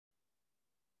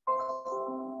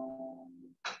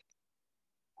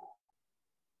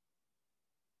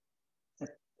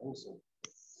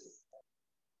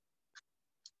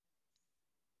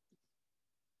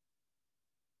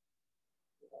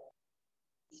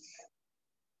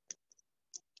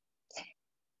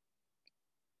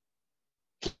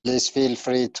Please feel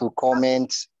free to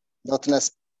comment. Not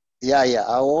necessarily. Yeah.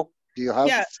 I hope you have.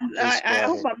 Yeah, I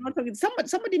hope I'm not talking.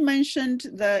 Somebody mentioned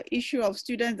the issue of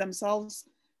students themselves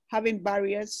having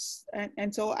barriers,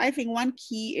 and so I think one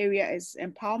key area is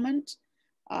empowerment,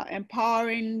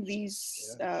 empowering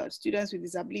these students with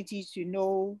disabilities to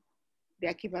know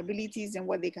their capabilities and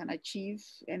what they can achieve,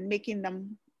 and making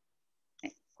them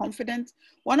confident.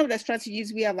 One of the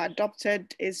strategies we have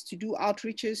adopted is to do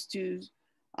outreaches to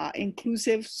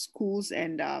inclusive schools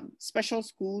and special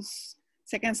schools,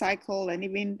 second cycle, and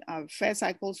even first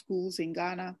cycle schools in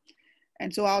Ghana.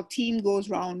 And so our team goes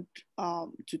around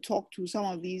to talk to some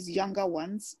of these younger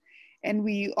ones. And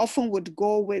we often would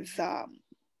go with our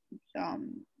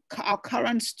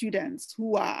current students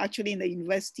who are actually in the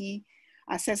university,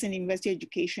 assessing university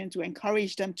education, to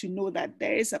encourage them to know that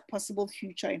there is a possible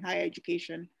future in higher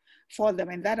education for them.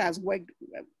 And that has worked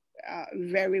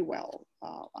very well.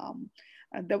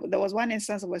 There was one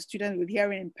instance of a student with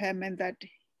hearing impairment that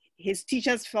his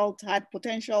teachers felt had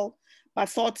potential, but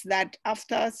thought that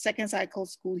after second cycle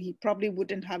school, he probably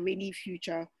wouldn't have any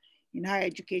future in higher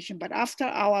education. But after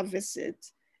our visit,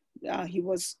 he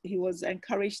was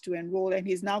encouraged to enroll, and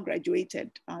he's now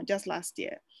graduated just last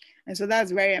year. And so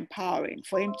that's very empowering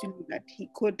for him to know that he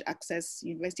could access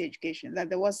university education, that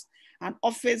there was an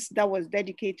office that was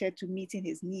dedicated to meeting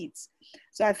his needs.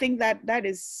 So I think that that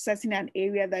is certainly an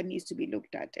area that needs to be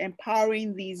looked at,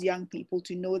 empowering these young people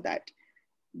to know that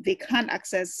they can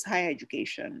access higher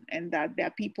education, and that there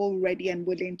are people ready and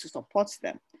willing to support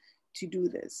them to do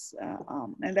this,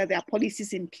 and that there are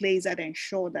policies in place that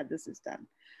ensure that this is done.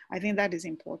 I think that is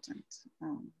important.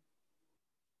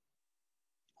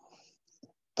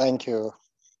 Thank you.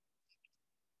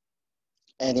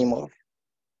 Any more?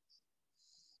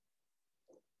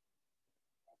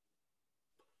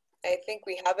 I think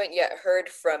we haven't yet heard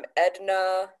from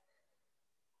Edna,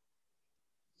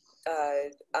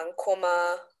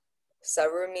 Ankoma,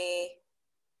 Sarumi,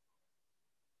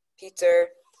 Peter.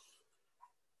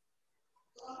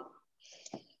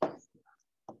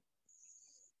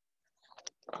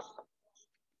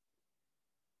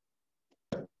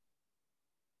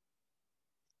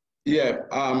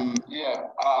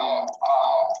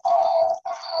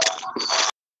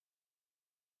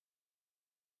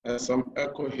 There's some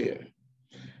echo here.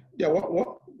 Yeah,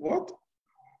 what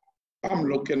I'm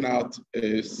looking at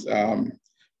is, I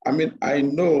mean, I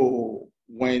know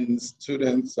when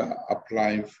students are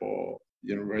applying for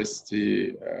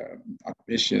university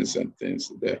admissions and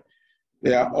things,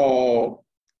 they are all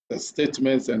the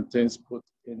statements and things put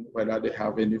in whether they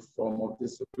have any form of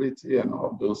disability and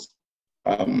all those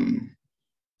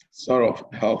sort of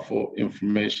helpful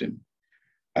information.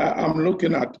 I'm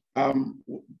looking at,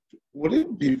 would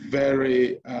it be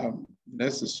very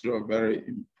necessary or very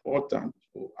important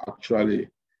to actually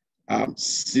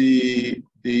see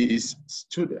these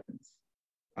students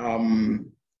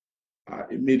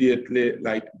immediately,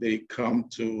 like they come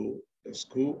to the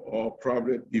school, or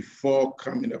probably before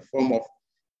coming, a form of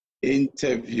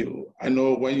interview? I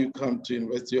know when you come to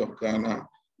University of Ghana,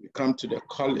 you come to the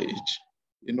college,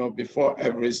 you know, before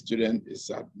every student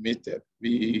is admitted,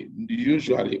 we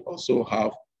usually also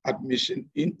have admission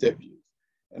interviews.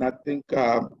 And I think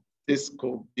this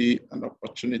could be an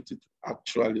opportunity to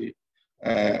actually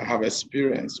have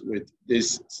experience with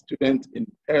this student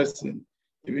in person,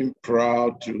 even prior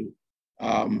to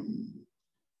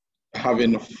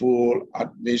having a full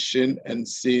admission and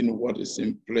seeing what is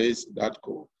in place that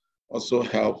could also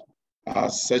help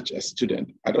such a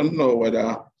student. I don't know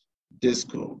whether this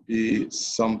could be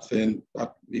something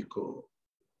that we could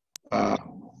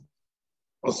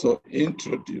also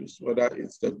introduce, whether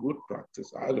it's the good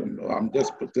practice. I don't know. I'm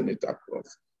just putting it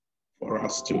across for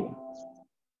us to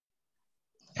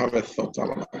have a thought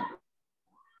about it.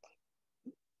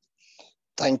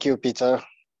 Thank you, Peter.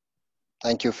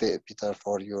 Thank you, Peter,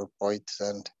 for your points,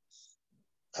 and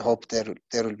I hope there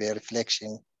will be a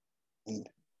reflection in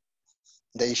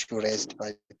the issue raised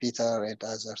by Peter and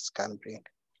others can bring.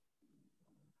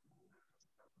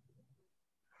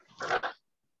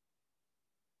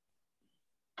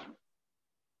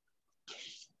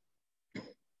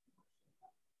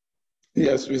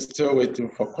 Yes, we're still waiting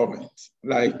for comments.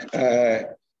 Like,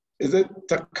 is it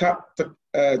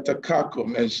Takako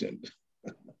mentioned?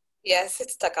 Yes,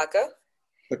 it's Takako.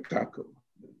 Takako.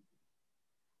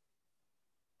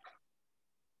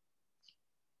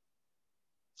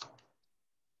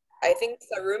 I think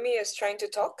Sarumi is trying to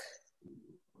talk.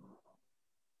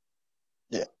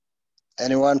 Yeah.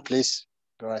 Anyone, please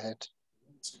go ahead.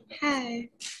 Hi.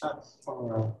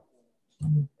 Hi.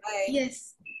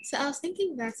 Yes. So I was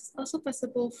thinking that it's also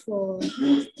possible for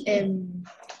the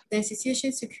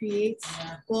institutions to create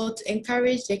or to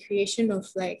encourage the creation of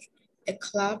like a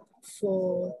club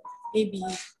for maybe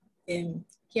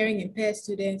hearing impaired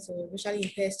students or visually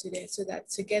impaired students, so that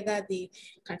together they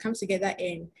can come together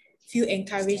and feel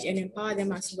encouraged and empower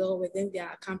them as well within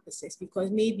their campuses,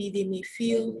 because maybe they may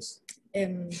feel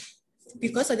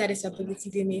because of that disability,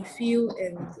 they may feel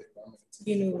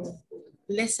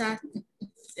lesser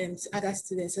to other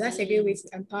students. So that's a great way to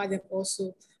empower them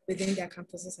also within their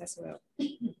campuses as well.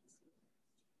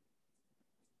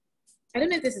 I don't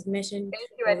know if this is mentioned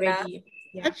already.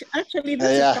 Yeah. Actually,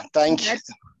 this yeah, thank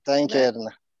you,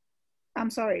 Edna. I'm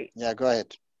sorry. Yeah, go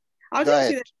ahead. I'll just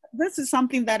say that this is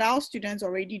something that our students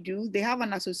already do. They have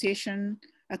an association,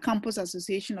 a campus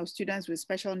association of students with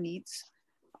special needs.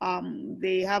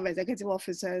 They have executive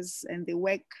officers and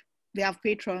they have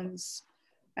patrons.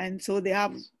 And so they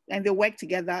work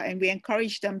together, and we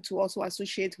encourage them to also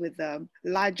associate with the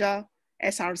larger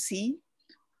SRC.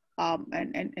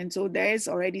 And so there is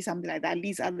already something like that, at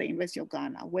least at the University of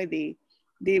Ghana, where they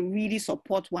really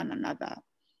support one another.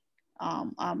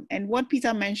 And what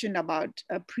Peter mentioned about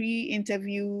a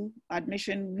pre-interview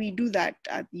admission, we do that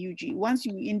at UG. Once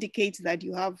you indicate that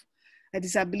you have a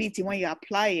disability when you're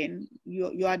applying,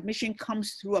 your admission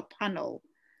comes through a panel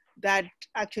that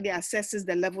actually assesses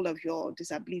the level of your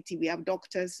disability. We have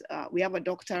doctors, we have a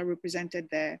doctor represented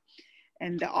there,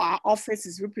 and our office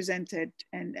is represented,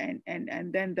 and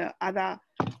then the other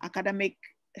academic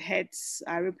heads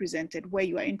are represented where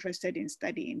you are interested in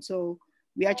studying. So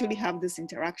we actually have this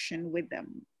interaction with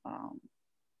them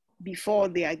before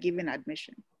they are given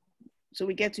admission. So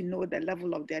we get to know the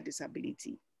level of their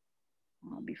disability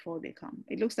before they come.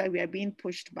 It looks like we are being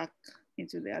pushed back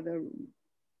into the other room.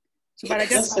 So, but I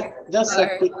just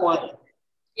a quick one.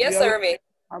 Yes, Army.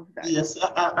 Yes,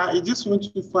 I just want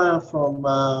to find from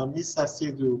Ms.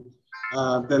 Ashesi,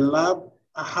 the lab,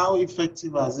 how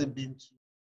effective has it been to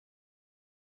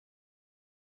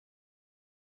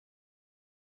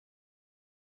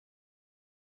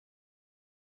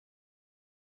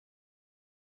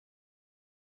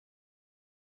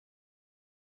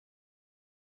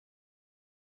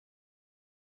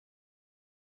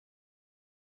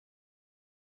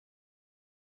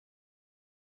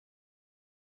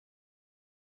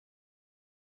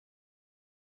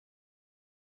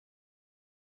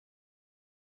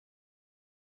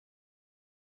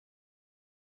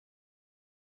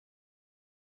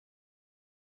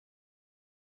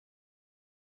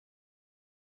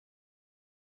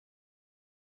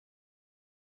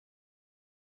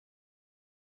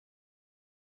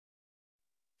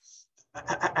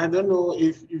I don't know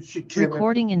if you can.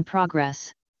 Recording in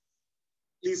progress.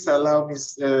 Please allow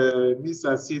Ms.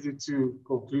 Ashesi to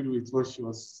conclude with what she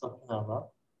was talking about.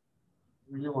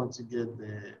 We really want to get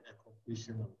a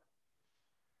conclusion of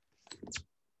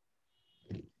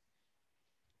that.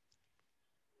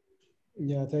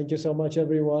 Yeah, thank you so much,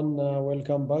 everyone.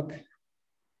 Welcome back.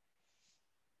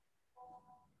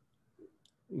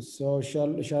 So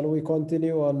shall we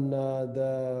continue on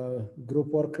the group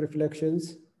work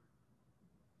reflections?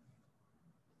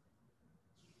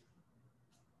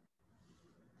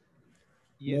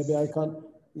 Yes.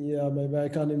 Maybe I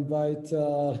can invite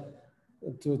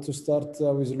to start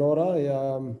with Laura.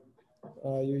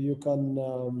 You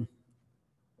can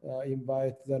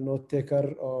invite the note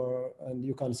taker, and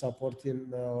you can support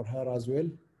him or her as well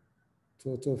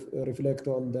to reflect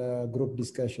on the group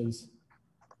discussions.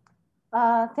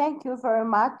 Thank you very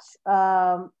much.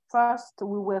 First,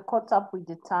 we were caught up with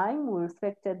the time. We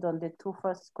reflected on the two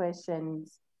first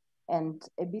questions and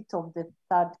a bit of the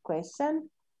third question.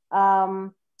 I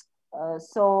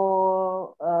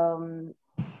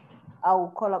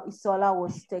will call up Isola,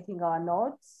 was taking our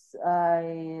notes.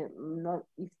 Not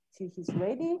if he's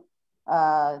ready,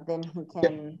 then he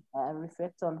can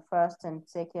reflect on first and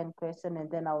second question, and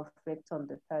then I'll reflect on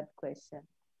the third question.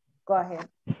 Go ahead,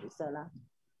 Isola.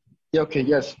 Yeah, okay,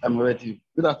 yes, I'm ready.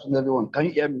 Good afternoon, everyone. Can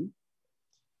you hear me?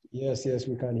 Yes,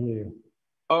 we can hear you.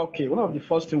 Okay, one of the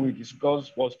first things we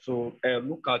discussed was to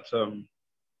look at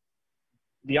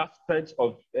the aspects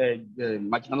of the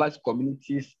marginalized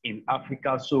communities in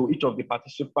Africa. So each of the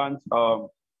participants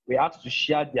were asked to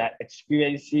share their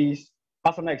experiences,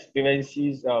 personal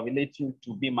experiences relating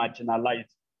to being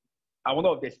marginalized. And one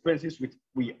of the experiences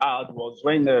we had was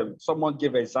when someone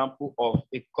gave an example of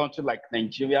a country like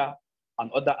Nigeria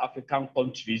and other African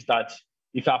countries that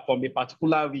if you are from a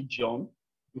particular region,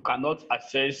 you cannot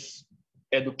access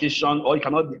education or you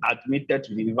cannot be admitted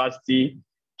to the university.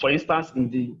 For instance, in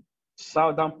the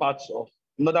southern parts of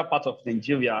another part of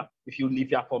Nigeria, if you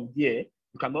are from there,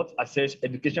 you cannot access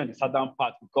education in the southern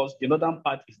part because the northern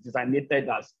part is designated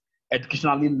as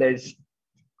educationally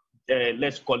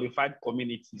less qualified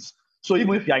communities. So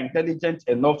even if you are intelligent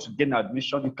enough to gain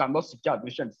admission, you cannot secure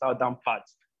admission in the southern part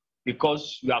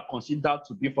because you are considered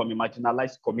to be from a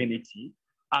marginalized community.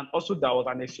 And also there was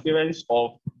an experience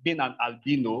of being an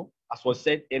albino, as was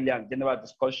said earlier in general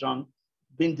discussion,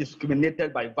 being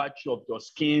discriminated by virtue of your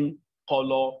skin,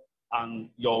 color, and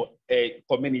your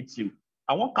community.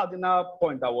 And one cardinal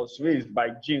point that was raised by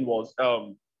Jean was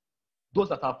those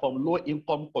that are from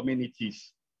low-income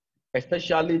communities,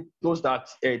 especially those that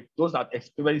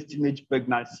experience teenage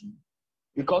pregnancy.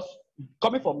 Because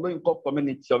coming from low-income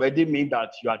community already means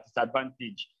that you are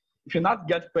disadvantaged. If you not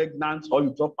get pregnant or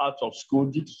you drop out of school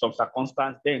due to some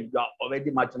circumstance, then you are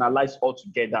already marginalized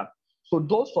altogether. So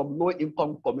those from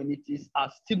low-income communities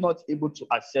are still not able to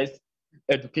access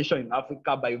education in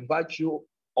Africa by virtue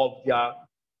of their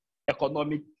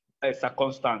economic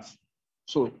circumstance.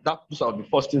 So those are the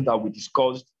first things that we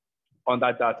discussed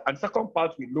under that. And the second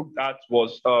part we looked at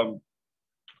was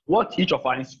what each of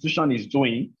our institutions is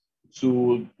doing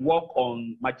to work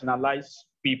on marginalized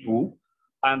people.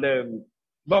 And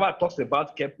Laura talks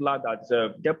about Kepler,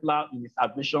 that Kepler in his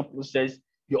admission process,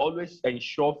 they always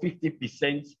ensure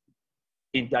 50%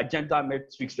 in their gender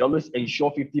metrics. They always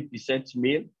ensure 50%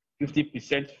 male,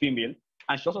 50% female.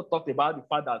 And she also talked about the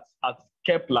fact that at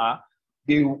Kepler,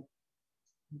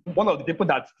 one of the people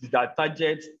that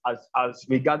target as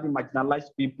regarding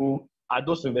marginalized people are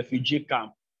those in refugee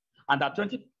camp. And that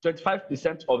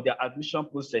 25% of their admission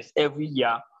process every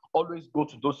year always go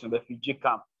to those in refugee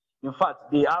camp. In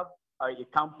fact, they have a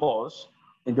campus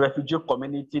in the refugee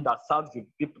community that serves the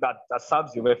people that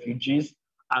serves the refugees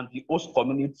and the host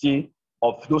community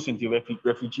of those in the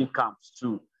refugee camps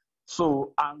too.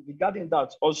 So, and regarding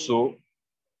that also,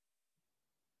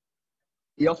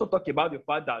 he also talked about the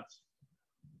fact that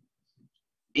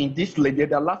in this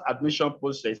the last admission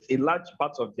process, a large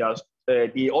part of their,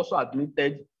 they also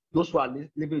admitted those who are living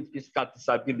with physical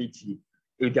disability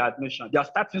in their admission. They are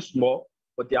starting small,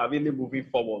 but they are really moving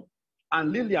forward.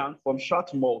 And Lillian from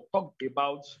Swarthmore talked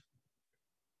about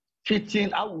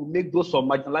fitting how we make those from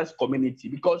marginalized community,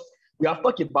 because we have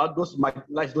talked about those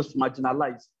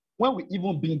marginalized. When we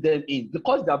even bring them in,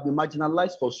 because they have been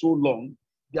marginalized for so long,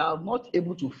 they are not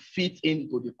able to fit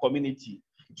into the community.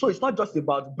 So it's not just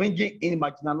about bringing in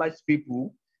marginalized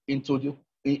people into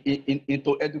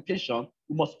education.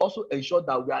 We must also ensure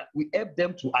that we help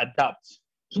them to adapt,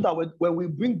 so that when we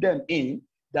bring them in,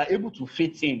 they are able to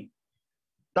fit in.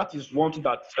 That is one thing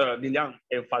that Lillian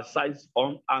emphasized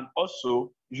on. And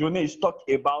also, Journey talked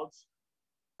about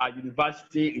a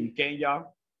university in Kenya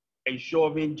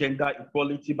ensuring gender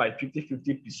equality by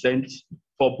 50%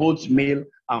 for both male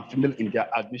and female in their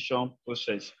admission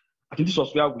process. I think this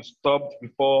was where we stopped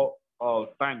before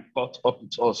time caught up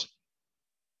with us.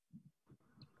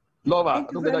 Laura, I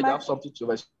don't know whether you have something to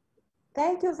rest.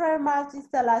 Thank you very much,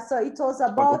 Stella. So it was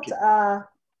about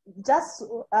just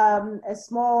a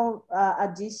small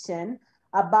addition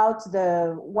about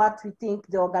what we think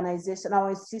the organization,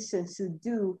 our institution should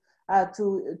do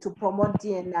to promote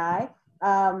D&I.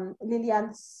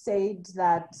 Lillian said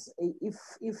that if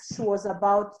she was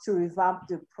about to revamp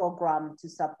the program to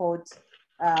support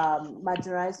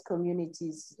marginalized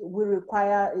communities,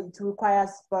 it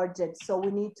requires budget. So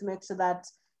we need to make sure that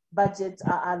budgets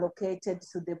are allocated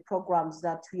to the programs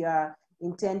that we are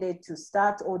intended to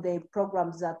start, or the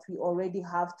programs that we already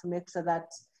have, to make sure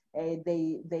that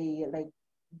the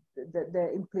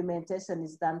implementation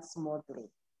is done smoothly.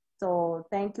 So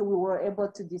thank you. We were able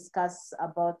to discuss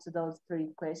about those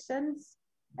 3 questions,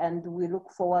 and we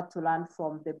look forward to learn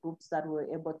from the groups that were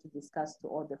able to discuss to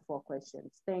all the 4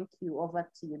 questions. Thank you. Over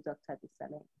to you, Dr.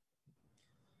 Desalegn.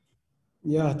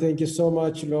 Yeah, thank you so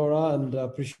much, Laura, and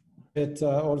appreciate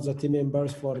all the team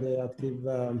members for the active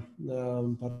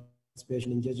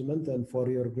participation, engagement, and for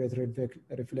your great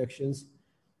reflections.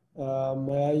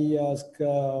 May I ask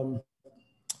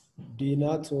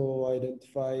Dina to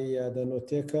identify the note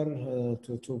taker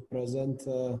to present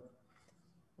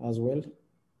as well?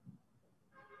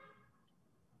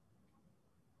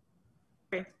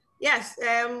 Yes,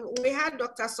 we had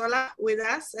Dr. Sola with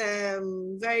us.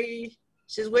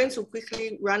 She's going to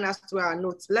quickly run us through our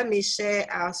notes. Let me share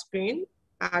our screen,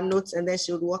 our notes, and then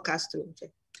she'll walk us through.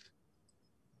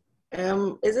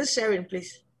 Is it sharing,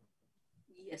 please?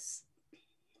 Yes.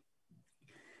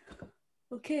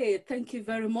 Okay, thank you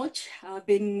very much. I've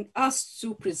been asked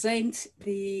to present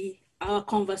our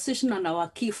conversation and our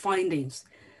key findings.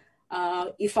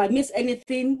 If I miss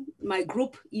anything, my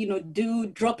group, do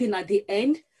drop in at the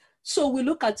end So we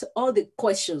look at all the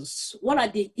questions. What are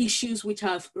the issues which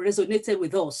have resonated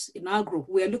with us in our group?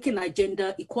 We are looking at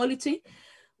gender equality.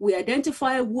 We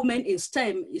identify women in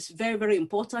STEM is very, very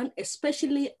important,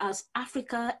 especially as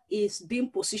Africa is being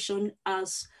positioned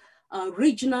as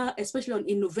regional, especially on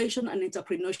innovation and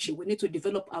entrepreneurship. We need to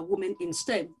develop our women in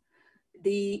STEM.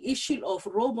 The issue of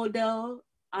role model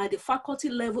at the faculty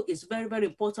level is very, very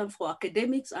important for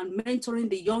academics and mentoring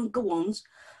the younger ones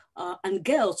and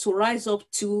girls to rise up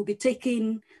to be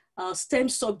taking STEM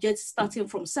subjects starting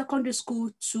from secondary school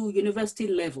to university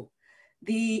level.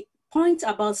 The point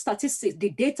about statistics, the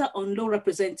data on low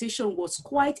representation was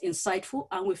quite insightful,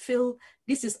 and we feel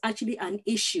this is actually an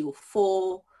issue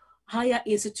for higher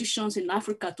institutions in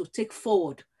Africa to take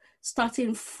forward,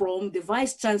 starting from the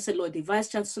vice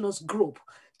chancellor's group,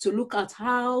 to look at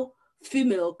how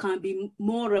female can be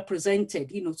more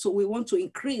represented. So we want to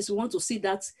increase, we want to see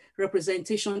that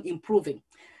representation improving.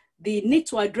 The need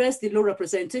to address the low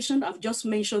representation, I've just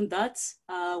mentioned that.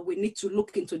 We need to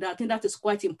look into that. I think that is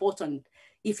quite important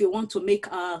if you want to make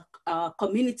our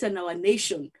community and our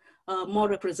nation more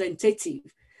representative.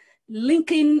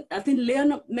 Linking, I think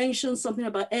Leon mentioned something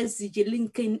about SDG,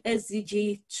 linking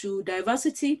SDG to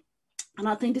diversity. And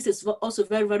I think this is also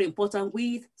very, very important.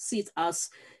 We see it as,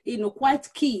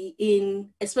 quite key in,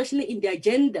 especially in the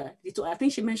agenda. I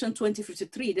think she mentioned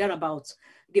 2053, thereabouts,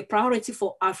 the priority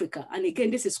for Africa. And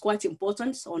again, this is quite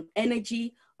important on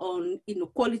energy, on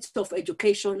quality of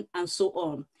education, and so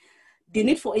on. The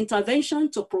need for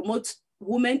intervention to promote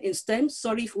women in STEM.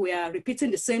 Sorry if we are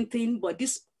repeating the same thing, but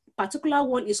this particular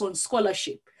one is on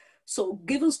scholarship. So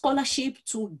giving scholarship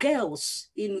to girls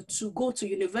to go to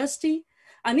university,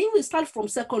 and then we start from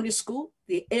secondary school,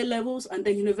 the A levels, and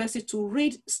then university to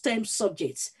read STEM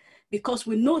subjects, because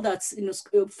we know that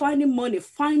finding money,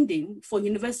 for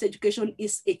university education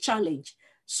is a challenge.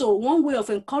 So one way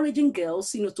of encouraging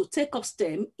girls to take up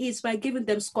STEM is by giving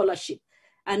them scholarship.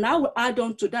 And I will add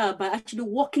on to that by actually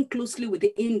working closely with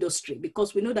the industry,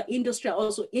 because we know that industry are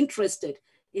also interested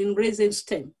in raising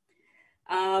STEM.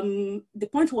 The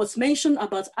point was mentioned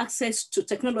about access to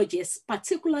technologies,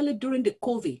 particularly during the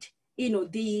COVID.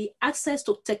 The access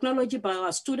to technology by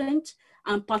our students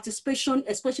and participation,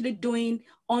 especially doing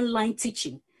online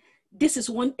teaching. This is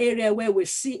one area where we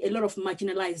see a lot of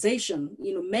marginalization.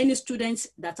 Many students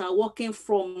that are working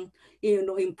from,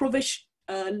 impoverished,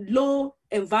 low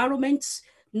environments,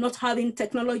 not having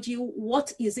technology.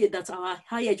 What is it that our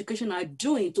higher education are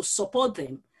doing to support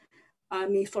them? I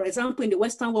mean, for example, in the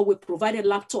Western world, we provided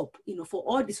laptop, for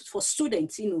all this, for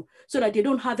students, so that they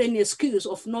don't have any excuse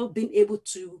of not being able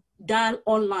to dial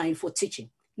online for teaching.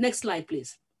 Next slide,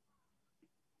 please.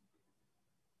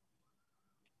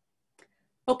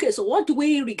 Okay, so what do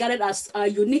we regard as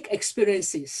unique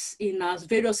experiences in our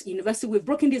various universities? We've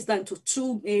broken this down to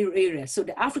two main areas. So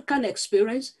the African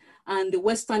experience and the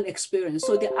Western experience.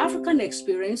 So the African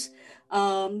experience,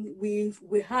 we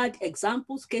had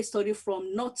examples, case study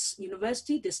from North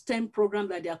University, the STEM program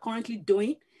that they are currently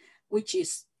doing, which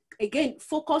is, again,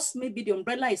 focus, maybe the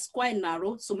umbrella is quite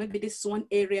narrow. So maybe this is one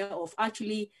area of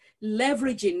actually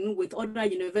leveraging with other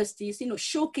universities,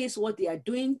 showcase what they are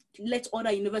doing, let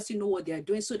other universities know what they are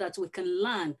doing so that we can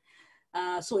learn.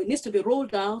 So it needs to be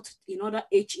rolled out in other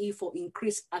HE for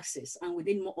increased access, and we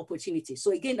need more opportunities.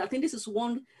 So again, I think this is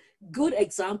one good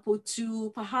example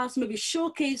to perhaps maybe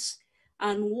showcase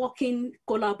and working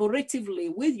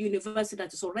collaboratively with university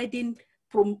that is already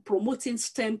promoting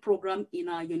STEM program in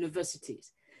our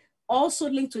universities. Also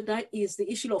linked to that is the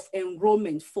issue of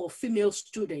enrollment for female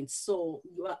students. So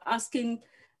you are asking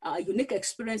unique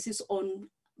experiences on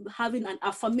having an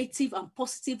affirmative and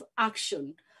positive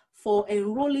action for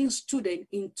enrolling students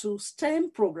into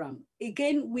STEM program.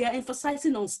 Again, we are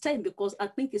emphasizing on STEM because I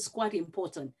think it's quite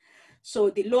important. So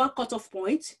the lower cutoff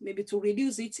point, maybe to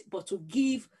reduce it, but to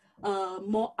give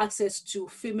more access to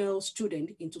female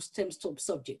students into STEM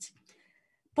subjects.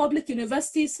 Public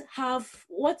universities have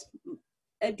what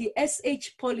the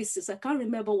SH policies, I can't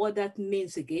remember what that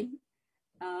means again.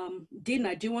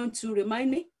 Dina, do you want to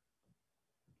remind me?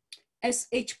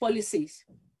 SH policies.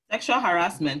 Sexual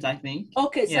harassment, I think.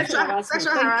 Okay, yeah.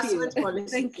 Sexual harassment policy.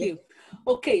 Thank you.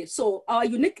 Okay, so our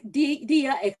unique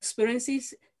DER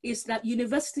experiences is that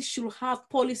universities should have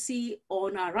policy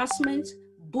on harassment,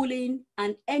 bullying,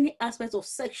 and any aspect of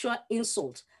sexual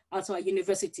insult at our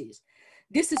universities.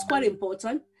 This is quite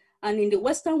important. And in the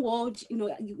Western world,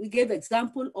 we gave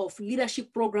example of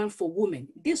leadership program for women.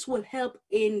 This will help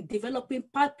in developing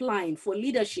pipeline for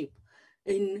leadership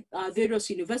in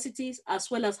various universities, as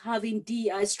well as having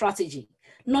DEI strategy,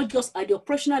 not just at the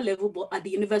operational level, but at the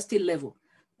university level.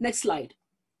 Next slide.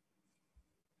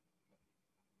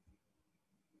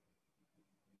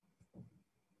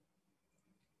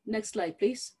 Next slide,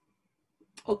 please.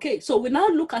 Okay, so we now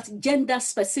look at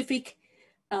gender-specific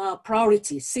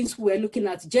priorities since we're looking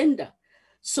at gender.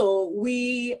 So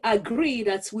we agree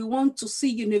that we want to see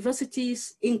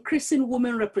universities increasing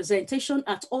women representation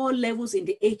at all levels in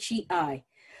the HEI.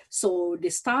 So the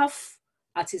staff,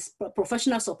 at its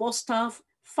professional support staff,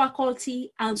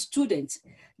 faculty, and students.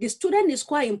 The student is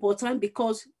quite important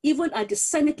because even at the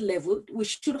Senate level, we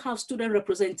should have student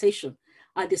representation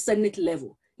at the Senate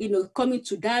level, you know, coming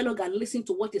to dialogue and listen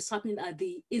to what is happening at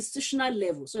the institutional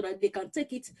level so that they can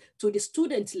take it to the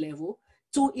student level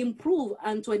to improve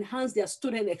and to enhance their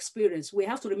student experience. We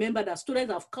have to remember that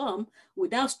students have come.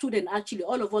 Without students, actually,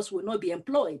 all of us will not be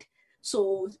employed.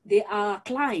 So they are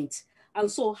clients.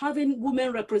 And so having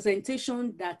women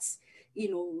representation that, you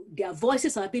know, their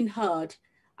voices are being heard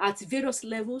at various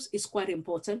levels is quite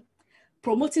important.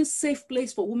 Promoting safe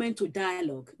place for women to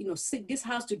dialogue. You know, this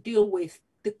has to deal with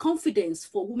the confidence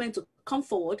for women to come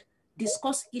forward,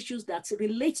 discuss issues that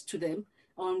relate to them,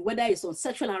 on whether it's on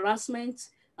sexual harassment,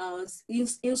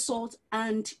 insult,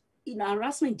 and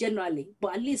harassment generally.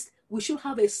 But at least we should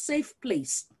have a safe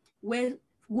place where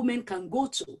women can go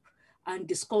to and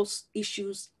discuss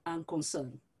issues and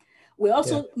concern. We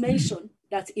also mentioned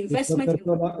that investment.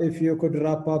 If you could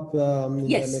wrap up.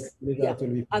 Yes,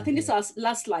 I think this is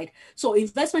last slide. So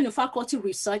investment in faculty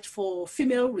research for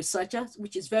female researchers,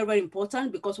 which is very, very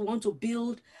important because we want to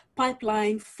build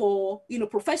pipeline for, you know,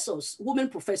 professors, women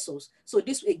professors. So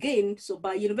this again, so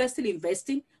by university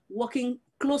investing, working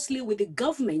closely with the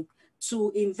government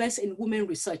to invest in women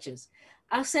researchers.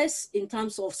 Access in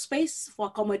terms of space for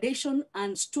accommodation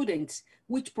and students,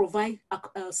 which provide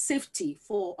safety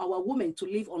for our women to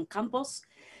live on campus.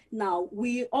 Now,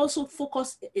 we also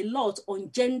focus a lot on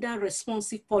gender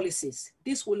responsive policies.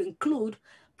 This will include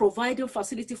providing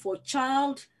facility for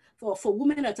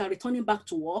women that are returning back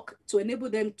to work to enable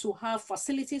them to have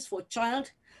facilities for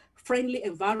child-friendly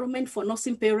environment for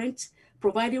nursing parents,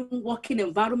 providing working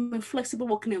environment, flexible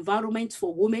working environment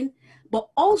for women, but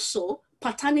also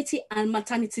paternity and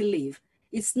maternity leave.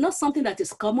 It's not something that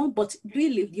is common, but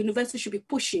really the university should be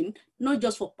pushing not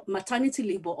just for maternity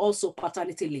leave, but also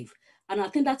paternity leave. And I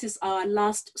think that is our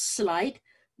last slide,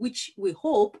 which we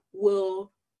hope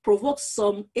will provoke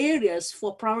some areas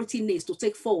for priority needs to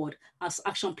take forward as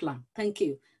action plan. Thank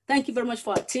you. Thank you very much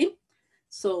for our team.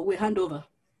 So we hand over.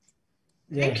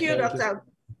 Thank you,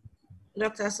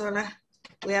 Dr. Sola.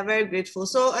 We are very grateful.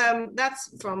 So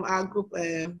that's from our group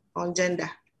on gender.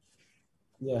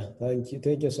 Yeah, thank you.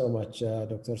 Thank you so much,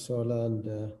 Dr. Sola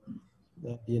and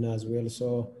Dina as well.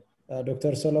 So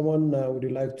Dr. Solomon, would you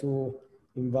like to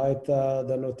invite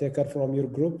the note taker from your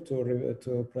group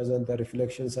to present the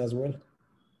reflections as well?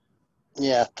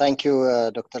 Yeah, thank you,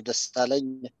 Dr.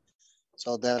 Desalegn.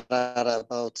 So there are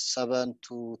about 7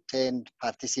 to 10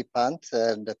 participants,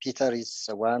 and Peter is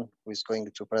the one who is going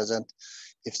to present.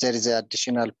 If there is an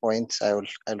additional point, I will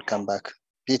come back.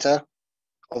 Peter,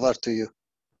 over to you.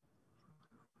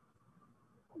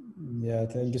 Yeah,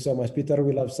 thank you so much. Peter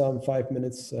will have some 5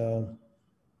 minutes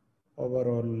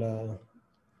overall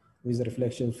with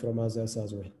reflections from others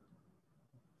as well.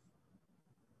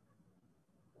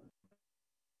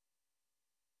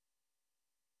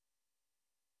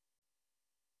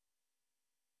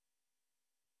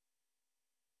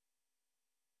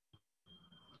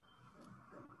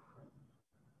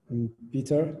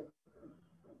 Peter?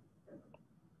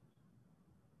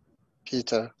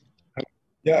 Peter.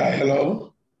 Yeah,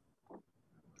 hello.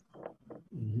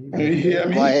 Can you hear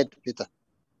me? Go ahead, Peter.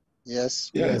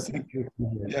 Yes. Yeah, yes. Thank you.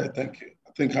 Yeah, thank you.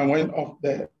 I think I went off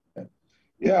there.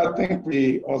 Yeah, I think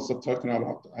we also talking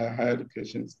about higher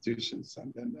education institutions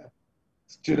and then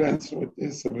students with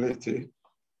disability.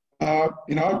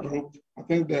 In our group, I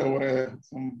think there were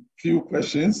some few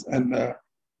questions and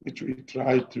which we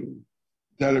tried to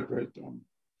deliberate on.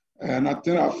 And I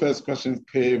think our first question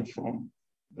came from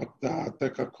Dr.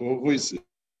 Tekako, who is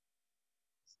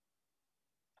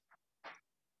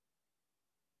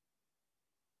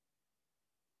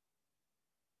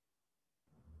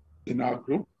in our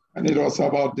group, and it was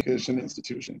about the education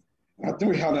institution. I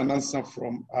think we had an answer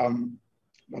from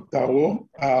Dr. O,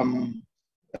 and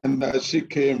she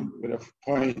came with a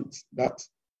point that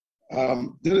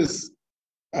this is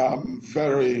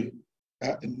very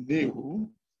new,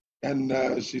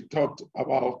 and she talked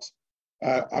about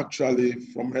actually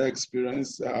from her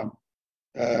experience,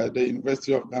 the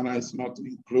University of Ghana is not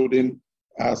including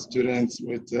students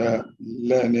with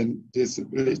learning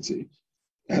disability.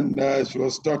 And she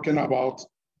was talking about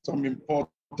some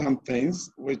important things,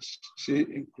 which she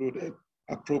included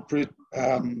appropriate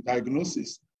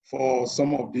diagnosis for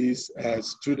some of these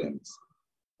students.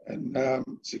 And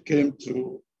she came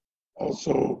to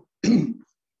also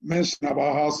mentioned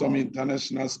about how some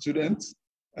international students,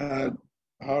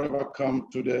 however, come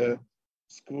to the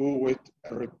school with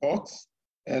reports,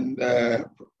 and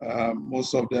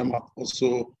most of them have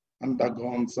also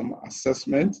undergone some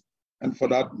assessment. And for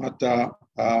that matter,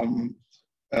 the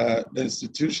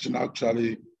institution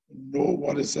actually know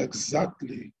what is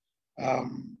exactly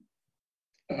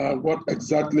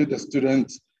the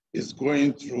student is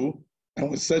going through. And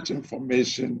with such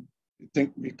information, I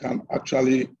think we can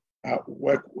actually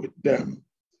work with them.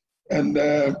 And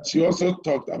she also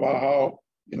talked about how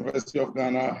University of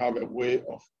Ghana have a way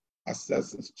of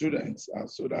assessing students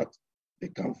so that they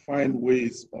can find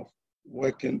ways of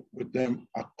working with them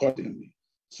accordingly.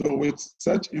 So with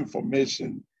such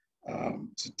information,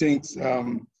 she thinks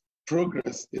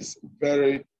progress is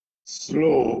very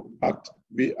slow, but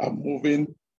we are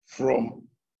moving from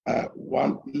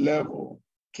one level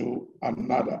to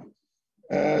another.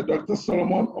 Dr.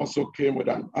 Solomon also came with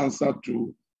an answer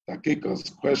to Takiko's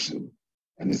question.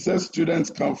 And he says students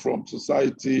come from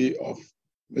society of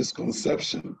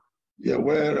misconception. Yeah,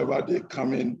 wherever they're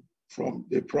coming from,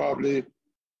 they probably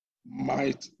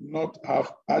might not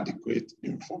have adequate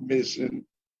information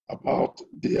about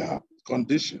their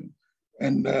condition.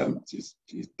 And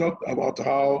he talked about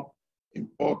how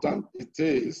important it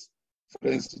is for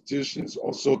the institutions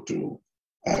also to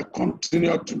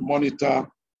continue to monitor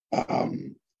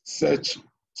such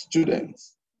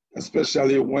students,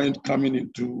 especially when coming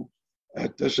into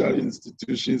tertiary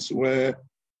institutions where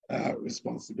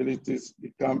responsibilities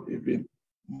become even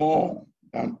more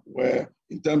than where,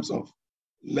 in terms of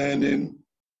learning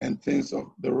and things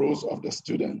of the roles of the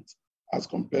student as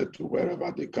compared to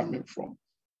wherever they're coming from.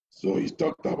 So he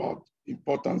talked about the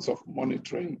importance of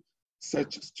monitoring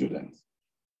such students.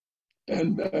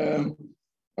 And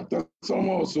Dr.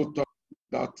 Somo also talked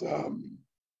that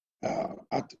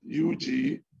at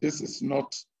UG, this is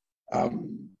not,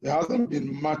 there hasn't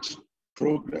been much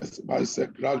progress, but it's a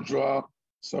gradual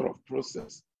sort of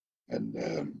process. And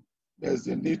there's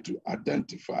a need to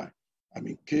identify,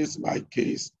 case by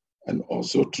case, and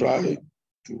also try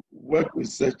to work with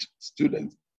such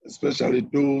students, especially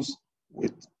those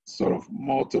with sort of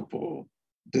multiple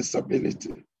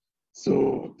disability.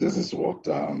 So this is what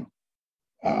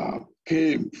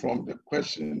came from the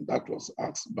question that was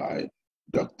asked by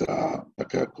Dr.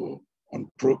 Takeko on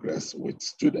progress with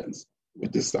students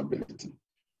with disability.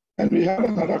 And we had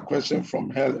another question from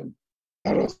Helen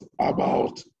that was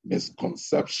about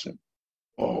misconception,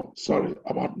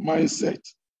 about mindset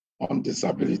on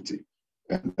disability.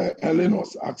 And Helen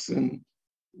was asking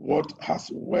what has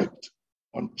worked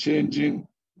on changing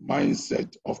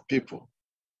mindset of people,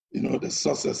 the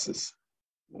successes.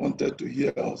 Wanted to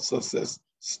hear our success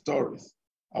stories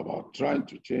about trying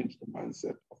to change the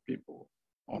mindset of people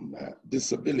on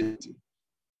disability.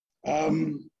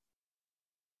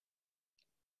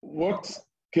 What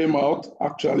came out,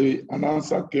 actually, an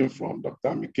answer came from Dr.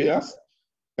 Mikias,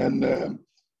 and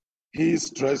he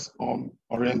stressed on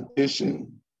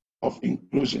orientation of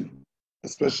inclusion,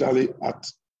 especially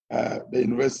at the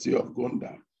University of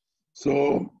Gondar.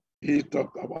 So he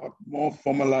talked about more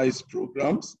formalized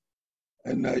programs,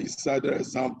 and he cited an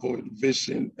example in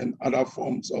vision and other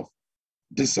forms of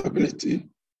disability,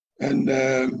 and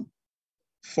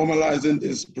formalizing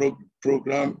this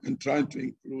program and trying to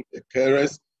include the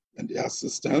carers and the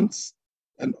assistants,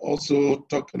 and also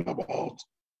talking about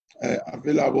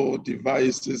available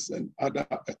devices and other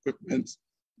equipment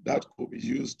that could be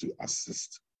used to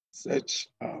assist such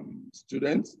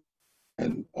students,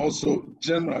 and also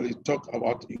generally talk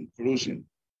about inclusion.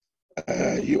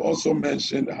 He also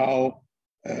mentioned how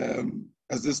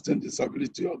existing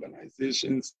disability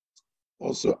organizations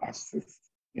also assist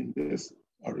in this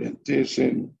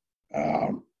orientation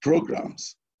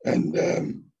programs.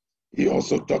 And he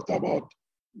also talked about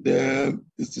the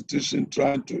institution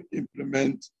trying to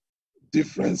implement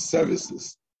different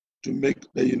services to make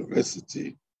the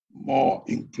university more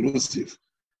inclusive.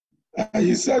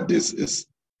 He said this is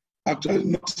actually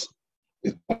not,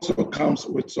 it also comes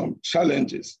with some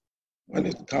challenges when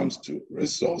it comes to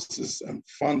resources and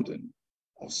funding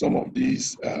of some of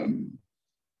these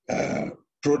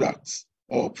products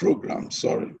or programs,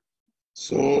 sorry.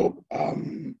 So,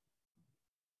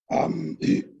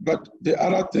 but the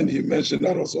other thing he mentioned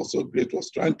that was also great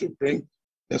was trying to bring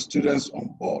the students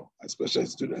on board, especially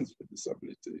students with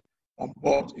disability, on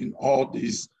board in all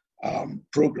these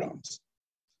programs.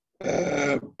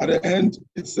 At the end,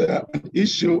 it's an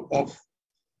issue of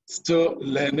still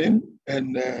learning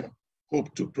and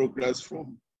hope to progress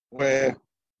from where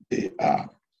they are.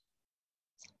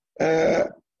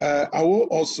 I will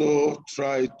also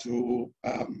try to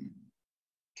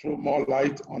throw more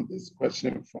light on this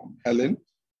question from Helen.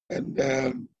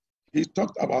 And he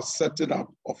talked about setting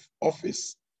up of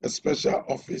office, a special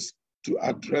office to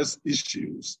address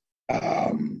issues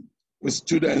with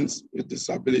students with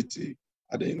disability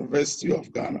at the University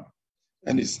of Ghana.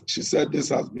 And she said this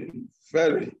has been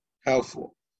very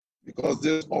helpful because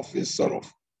this office sort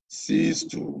of sees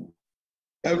to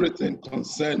everything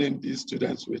concerning these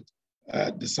students with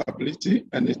disability,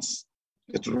 and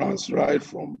it runs right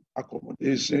from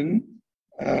accommodation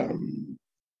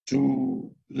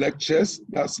to lectures,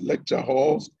 that's lecture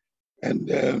halls,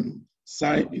 and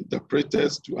sign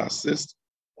interpreters to assist.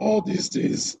 All these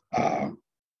things are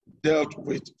dealt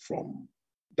with from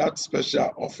that special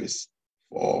office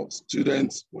for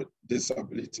students with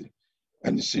disability.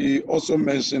 And she also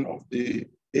mentioned of the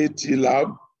AT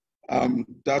lab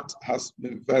that has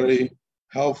been very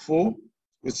helpful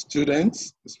with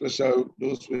students, especially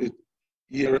those with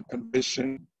hearing and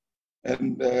vision.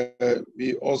 And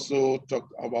we also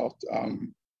talked about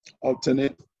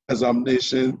alternate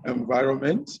examination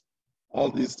environment. All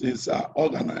these things are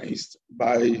organized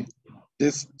by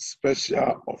this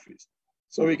special office.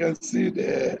 So we can see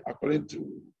there, according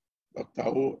to Dr.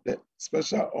 Ho, the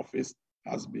special office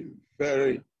has been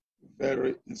very,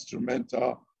 very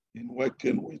instrumental in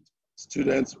working with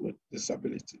students with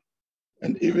disability.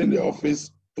 And even the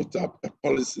office put up a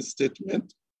policy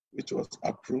statement which was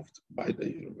approved by the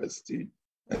university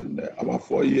and about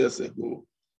 4 years ago,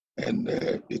 and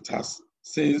it has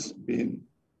since been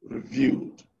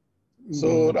reviewed.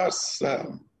 So that's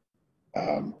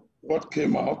what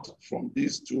came out from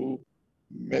these two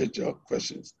major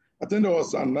questions. I think there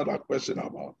was another question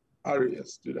about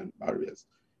barriers, student barriers.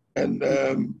 And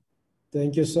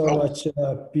thank you so much,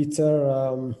 Peter.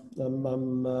 I'm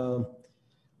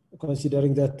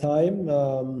considering that time.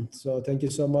 So thank you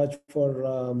so much for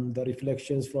the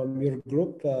reflections from your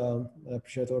group. I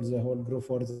appreciate all the whole group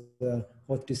for the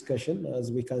hot discussion,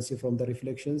 as we can see from the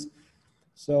reflections.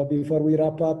 So before we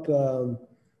wrap up,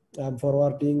 I'm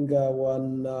forwarding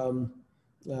one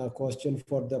question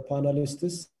for the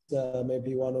panelists.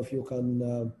 Maybe one of you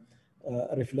can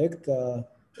reflect.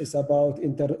 It's about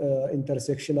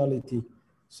intersectionality.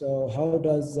 So how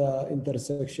does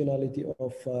intersectionality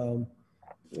of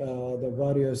the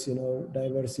various,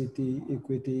 diversity,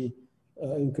 equity,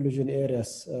 inclusion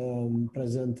areas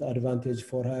present advantage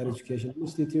for higher education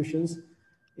institutions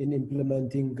in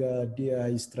implementing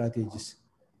DI strategies?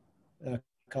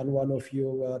 Can one of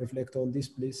you reflect on this,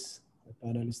 please, the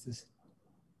panelists?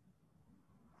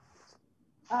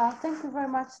 Thank you very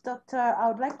much, Doctor. I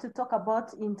would like to talk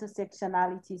about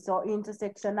intersectionality. So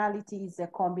intersectionality is a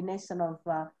combination of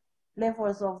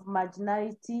levels of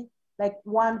marginality, like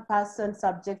one person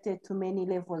subjected to many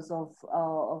levels of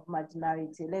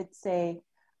marginality. Let's say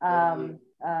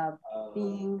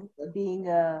being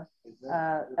a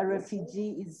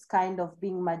refugee is kind of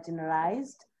being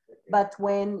marginalized. But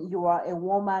when you are a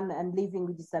woman and living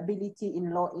with disability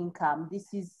in low income,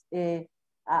 this is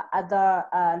other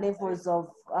levels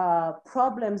of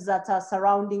problems that are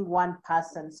surrounding one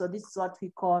person. So this is what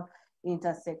we call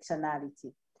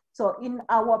intersectionality. So in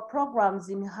our programs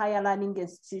in higher learning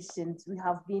institutions, we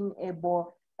have been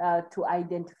able to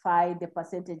identify the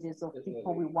percentages of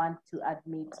people we want to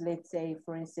admit. Let's say,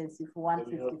 for instance, if we want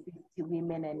 50-50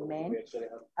 women and men,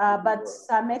 but to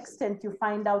some extent you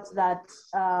find out that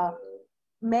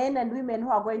men and women who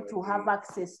are going to have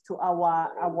access to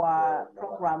our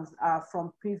programs are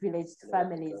from privileged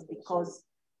families because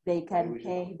they can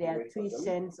pay their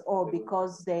tuitions or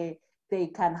because they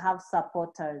can have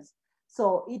supporters.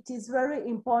 So it is very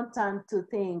important to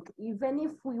think, even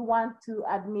if we want to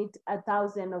admit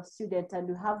 1,000 of students and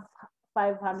we have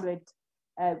 500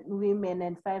 women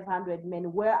and 500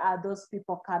 men, where are those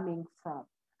people coming from?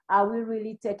 Are we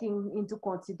really taking into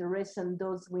consideration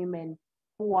those women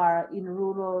who are in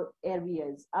rural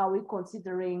areas? Are we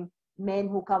considering men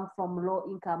who come from low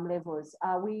income levels?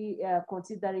 Are we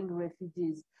considering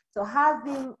refugees? So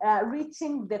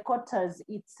reaching the quotas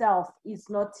itself is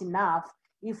not enough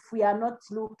if we are not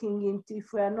looking into,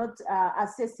 if we are not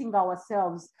assessing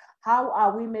ourselves, how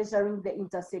are we measuring the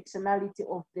intersectionality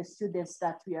of the students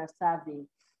that we are serving?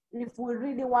 If we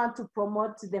really want to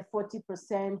promote the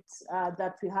 40%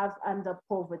 that we have under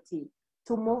poverty,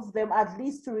 to move them, at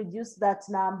least to reduce that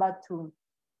number to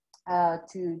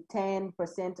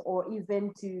 10% or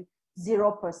even to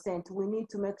 0%, we need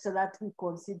to make sure that we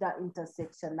consider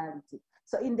intersectionality.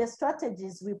 So in the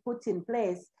strategies we put in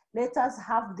place, let us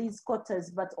have these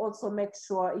quotas, but also make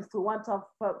sure if we want to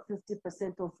have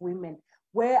 50% of women,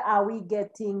 where are we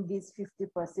getting these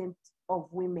 50% of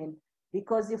women?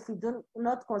 Because if we do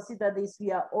not consider this,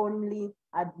 we are only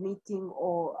admitting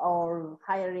or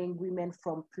hiring women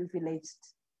from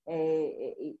privileged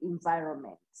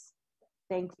environments.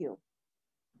 Thank you.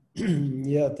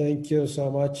 Yeah, thank you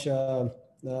so much,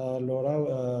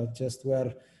 Laura. Just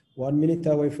we're 1 minute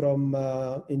away from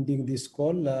ending this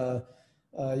call.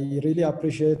 I really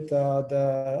appreciate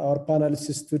our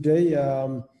panelists today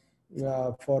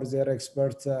for their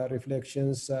expert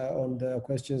reflections on the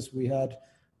questions we had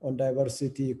on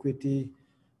diversity, equity,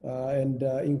 and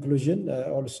inclusion.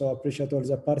 Also appreciate all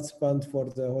the participants for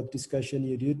the hot discussion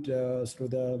you did through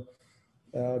the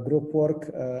group work,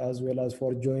 as well as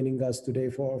for joining us today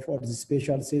for this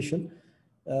special session.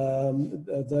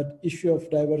 The issue of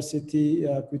diversity,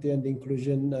 equity, and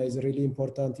inclusion is really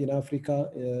important in Africa,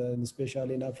 and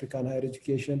especially in African higher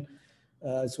education.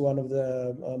 It's one of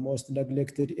the most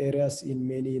neglected areas in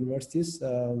many universities,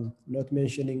 not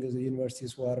mentioning the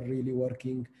universities who are really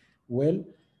working well.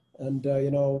 And,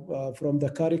 from the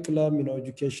curriculum,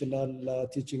 educational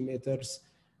teaching methods,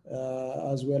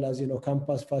 as well as,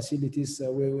 campus facilities,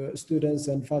 where students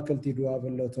and faculty do have a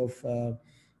lot of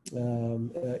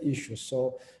issues.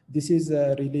 So this is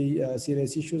really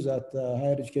serious issues that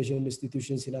higher education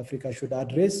institutions in Africa should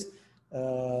address,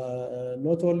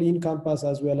 not only in campus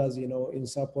as well as in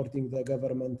supporting the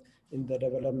government in the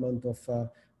development of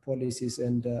policies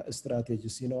and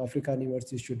strategies. African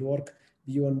universities should work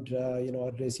beyond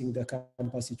addressing the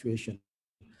campus situation.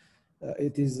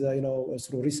 It is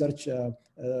through research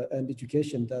and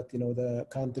education that the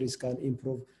countries can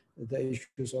improve the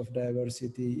issues of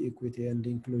diversity, equity, and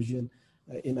inclusion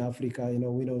in Africa.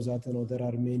 We know that there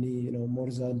are many, more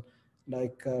than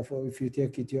if you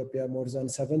take Ethiopia, more than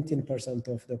 17%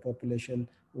 of the population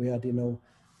we had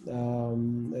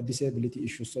disability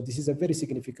issues. So this is a very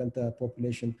significant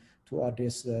population to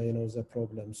address the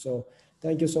problem. So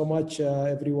thank you so much,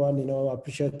 everyone.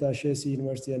 Appreciate Ashesi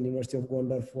University and University of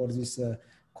Gondar for this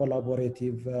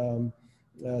collaborative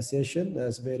session.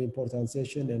 It's a very important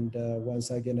session. And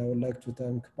once again, I would like to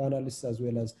thank panelists as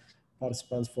well as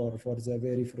participants for the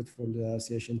very fruitful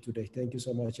session today. Thank you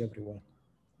so much, everyone.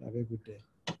 Have a good day.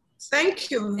 Thank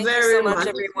you Thank very you so much, much.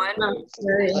 everyone.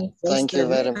 Thank you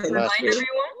very Remind much.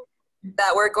 everyone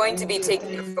that we're going to be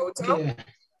taking a photo.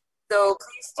 So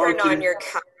please turn on your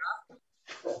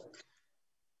camera.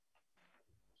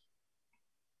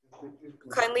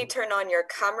 Kindly turn on your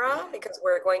camera because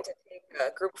we're going to take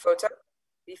a group photo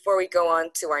before we go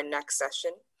on to our next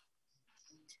session.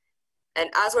 And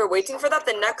as we're waiting for that,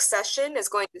 the next session is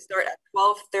going to start at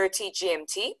 12:30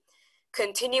 GMT,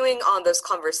 continuing on this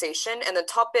conversation. And the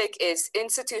topic is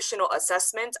institutional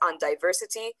assessment on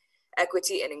diversity,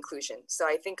 equity, and inclusion. So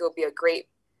I think it'll be a great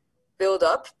build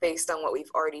up based on what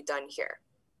we've already done here.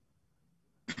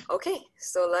 Okay,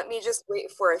 so let me just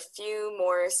wait for a few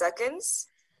more seconds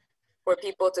for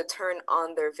people to turn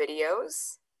on their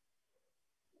videos.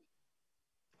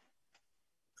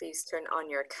 Please turn on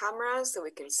your camera so we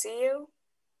can see you.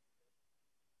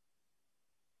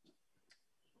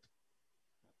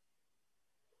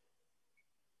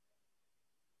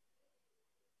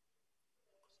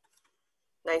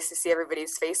 Nice to see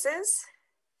everybody's faces.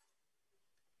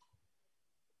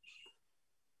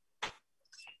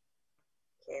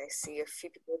 Okay, I see a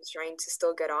few people trying to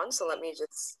still get on, so let me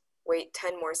just wait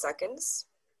 10 more seconds.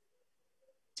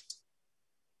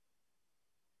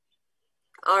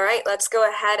 All right, let's go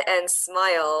ahead and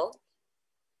smile.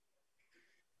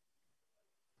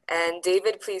 And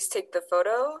David, please take the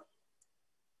photo.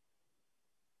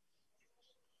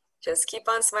 Just keep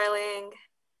on smiling.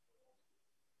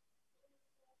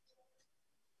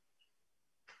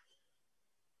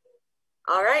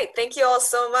 All right, thank you all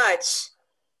so much.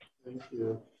 Thank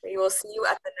you. We will see you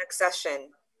at the next session.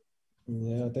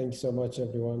 Yeah, thank you so much,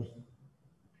 everyone.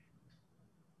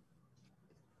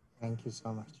 Thank you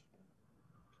so much.